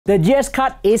The GX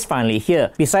card is finally here.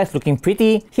 Besides looking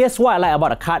pretty, here's what I like about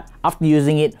the card after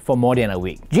using it for more than a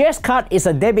week. GX card is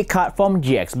a debit card from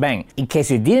GX Bank. In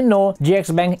case you didn't know,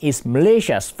 GX Bank is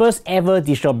Malaysia's first ever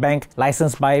digital bank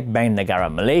licensed by Bank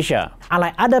Negara Malaysia.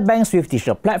 Unlike other banks with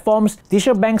digital platforms,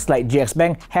 digital banks like GX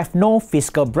Bank have no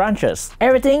physical branches.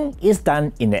 Everything is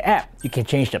done in the app. You can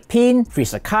change the PIN,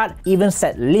 freeze the card, even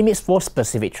set limits for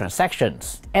specific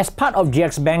transactions. As part of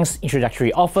GX Bank's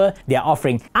introductory offer, they are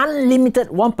offering unlimited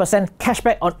 1%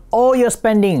 cashback on all your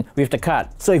spending with the card.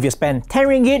 So if you spend 10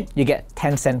 ringgit, you get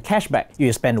 10 cent cashback. If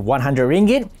you spend 100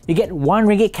 ringgit, you get 1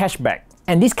 ringgit cashback.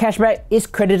 And this cashback is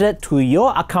credited to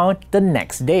your account the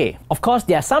next day. Of course,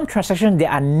 there are some transactions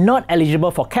that are not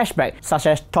eligible for cashback, such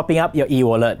as topping up your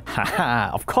e-wallet.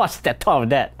 Haha, of course, they thought of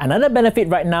that. Another benefit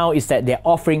right now is that they're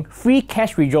offering free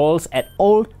cash withdrawals at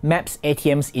all MAPS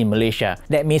ATMs in Malaysia.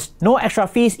 That means no extra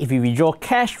fees if you withdraw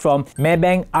cash from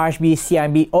Maybank, RHB,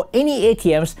 CIMB or any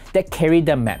ATMs that carry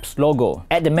the MAPS logo.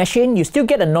 At the machine, you still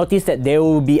get a notice that there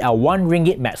will be a 1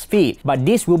 ringgit MAPS fee, but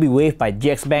this will be waived by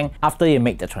GX Bank after you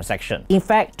make the transaction. In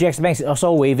fact, GX Bank is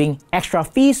also waiving extra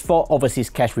fees for overseas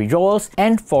cash withdrawals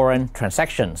and foreign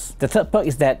transactions. The third perk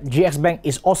is that GX Bank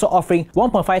is also offering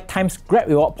 1.5 times Grab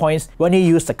reward points when you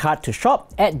use the card to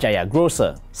shop at Jaya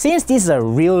Grocer. Since this is a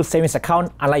real savings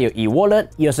account, unlike your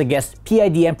e-wallet, it also gets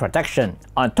PIDM protection.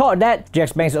 On top of that,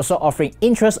 GX Bank is also offering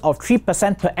interest of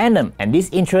 3% per annum, and this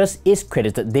interest is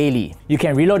credited daily. You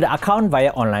can reload the account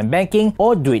via online banking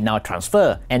or do it now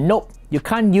transfer. And nope, you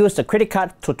can't use the credit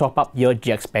card to top up your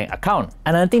GX Bank account.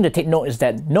 Another thing to take note is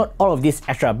that not all of these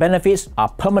extra benefits are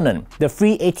permanent. The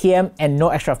free ATM and no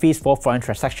extra fees for foreign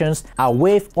transactions are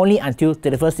waived only until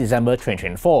 31st December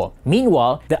 2024.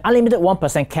 Meanwhile, the unlimited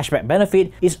 1% cashback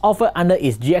benefit is offered under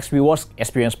its GX Rewards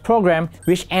Experience program,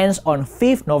 which ends on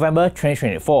 5th November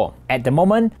 2024. At the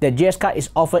moment, the GX card is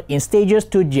offered in stages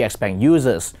to GX Bank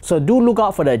users. So do look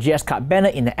out for the GX card banner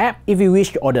in the app if you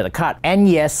wish to order the card. And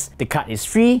yes, the card is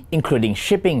free, including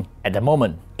shipping at the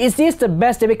moment. Is this the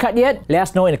best debit card yet? Let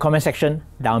us know in the comment section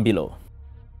down below.